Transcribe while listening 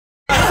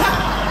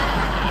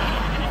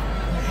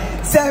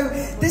So,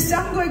 the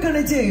song we're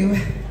going to do...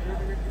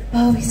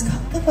 Oh, he's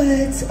got the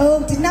words.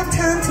 Oh, didn't have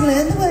time to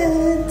learn the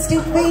words,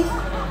 did we?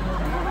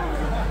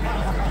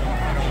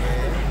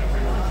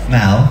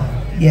 Mel.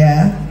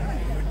 Yeah?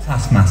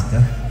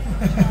 Taskmaster.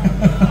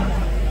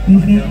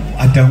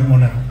 I don't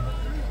want to...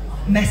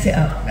 Mess it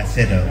up. Mess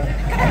it up.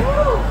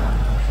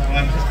 So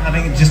I'm just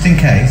having it just in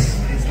case.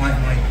 It's like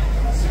my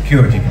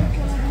security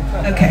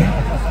blanket. Okay.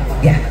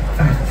 Yeah,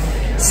 fine.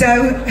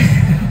 So,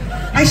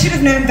 I should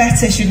have known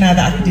better, shouldn't I,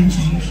 that I could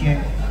introduce you.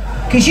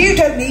 Because you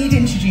don't need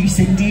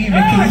introducing, do you, Ricky?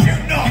 No, I do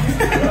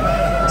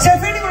not. So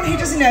for anyone who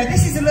doesn't know,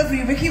 this is the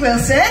lovely Ricky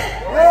Wilson.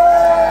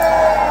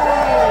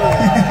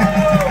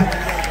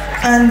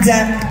 And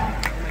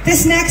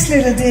this next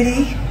little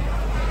ditty,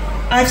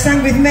 I've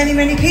sang with many,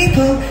 many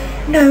people.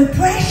 No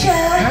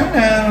pressure.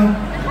 No.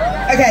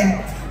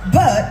 Okay,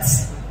 but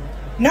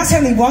not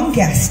only one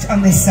guest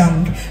on this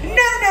song. No.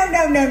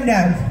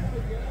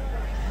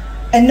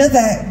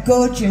 Another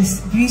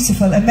gorgeous,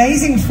 beautiful,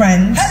 amazing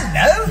friend.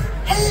 Hello.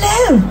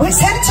 Hello! Oh, it's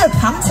turned into a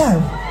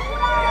panto.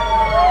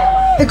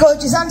 The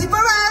gorgeous Andy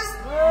Burrows!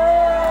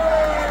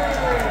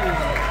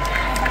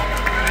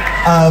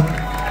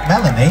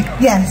 Melanie?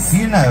 Yes. Do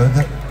you know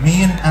that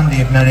me and Andy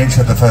have known each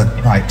other for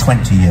like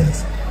 20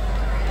 years?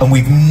 And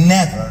we've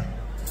never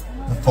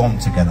performed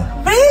together.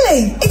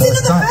 Really? It's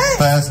another first?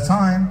 First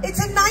time. It's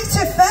a night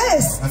of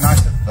first. A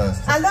night of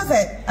first. I love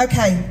it.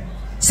 Okay.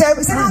 So,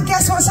 is anyone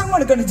guess what song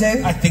we're going to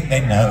do? I think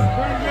they know.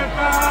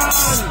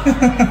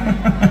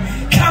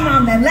 Come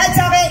on then, let's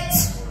have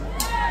it!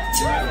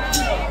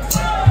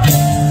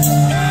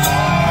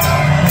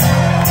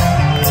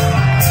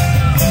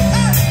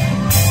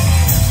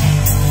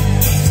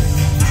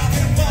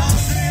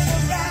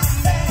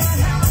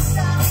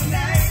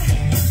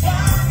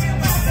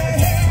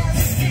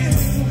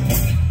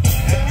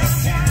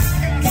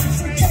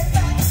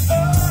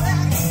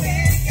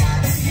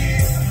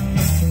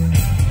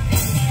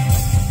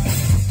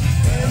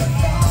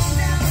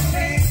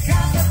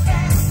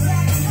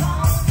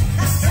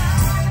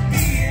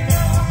 Being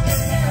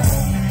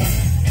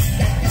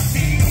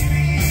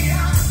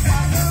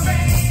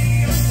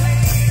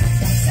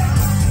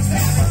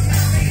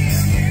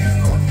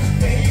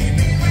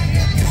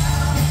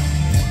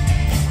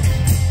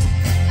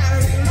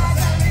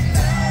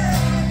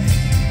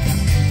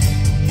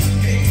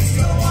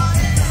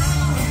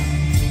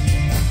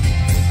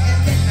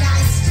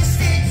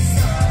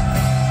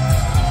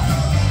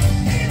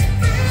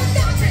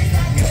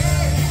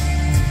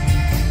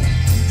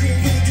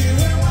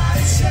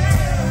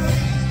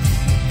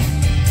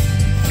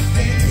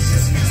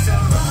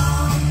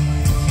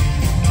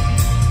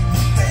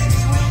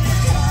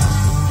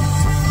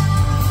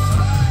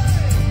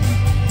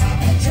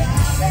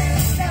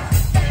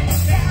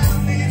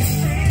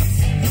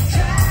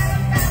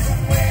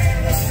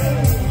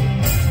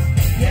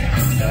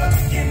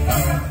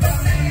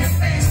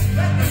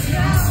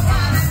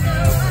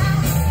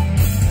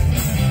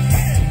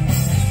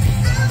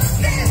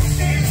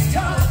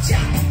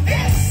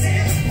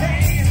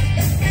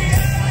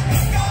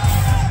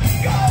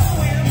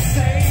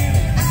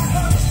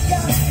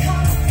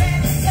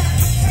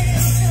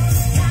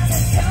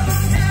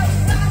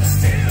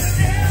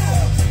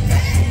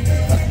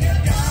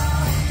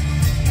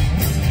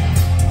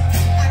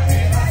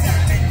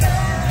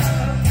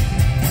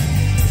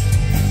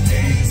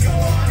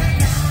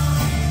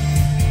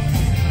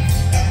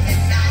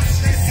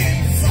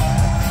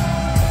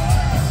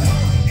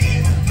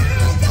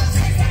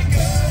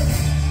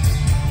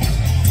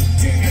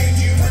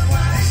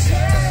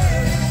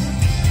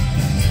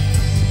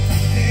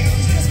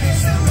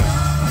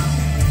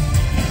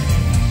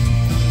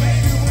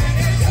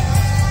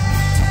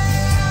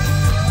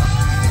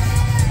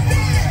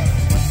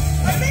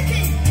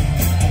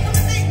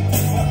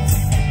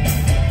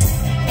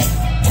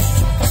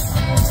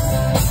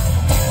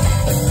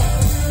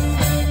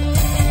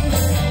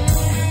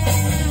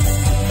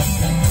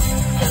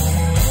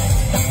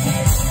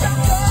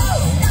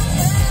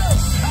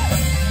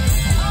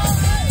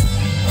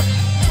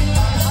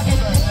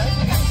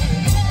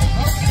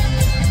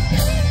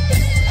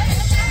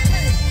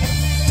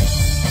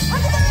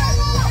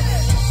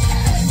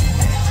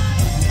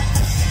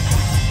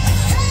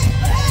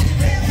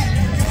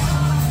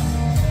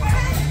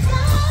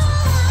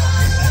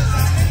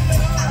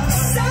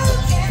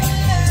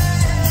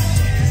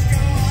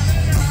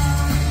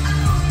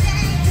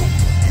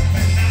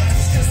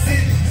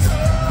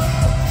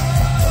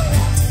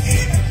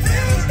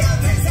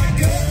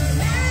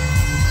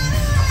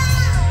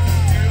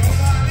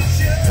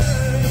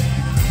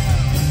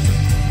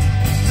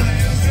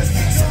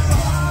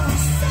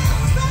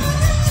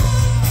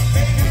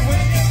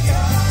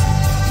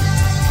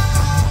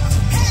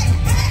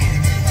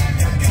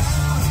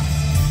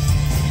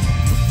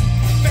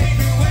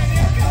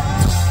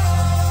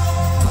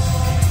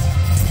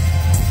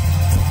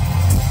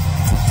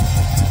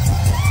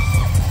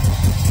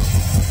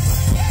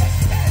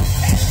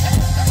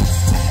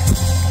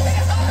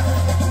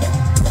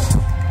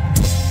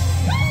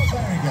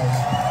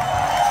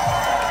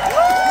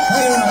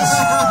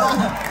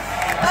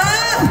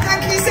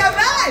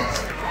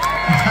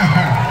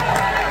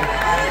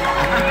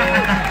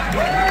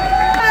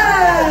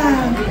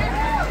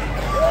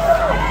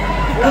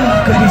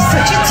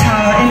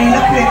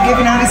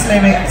giving out his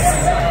lyrics.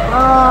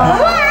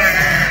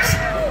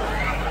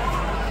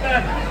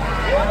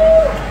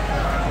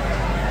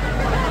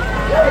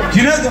 Do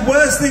you know the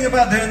worst thing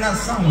about doing that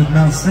song with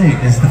Mel C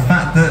is the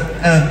fact that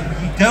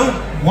you don't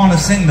want to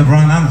sing the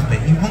Bryan Adams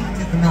bit, you want to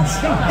do the Mel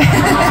C.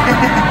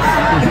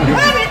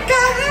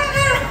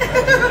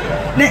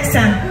 Next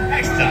time.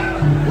 Next time.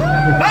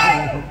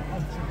 Bye!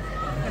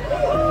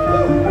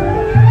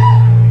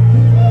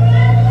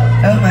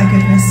 Oh my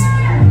goodness.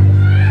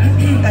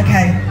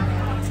 Okay.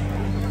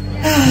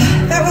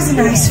 That was a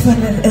nice fun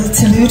little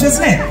interlude,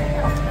 wasn't it?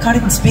 Can't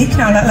even speak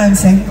now, let alone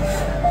sing.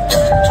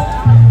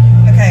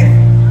 Okay.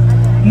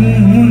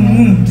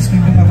 Just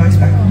gonna bring my voice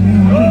back.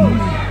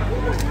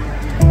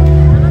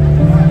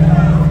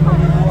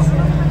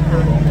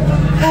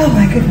 Oh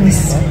my goodness.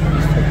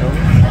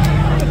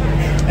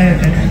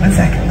 One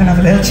sec, I'm gonna have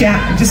a little chat.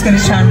 I'm just gonna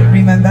try and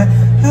remember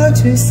how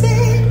to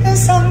sing a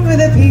song with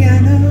a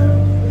piano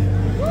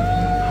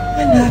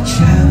and not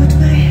shout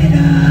my head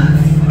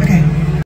off. Okay.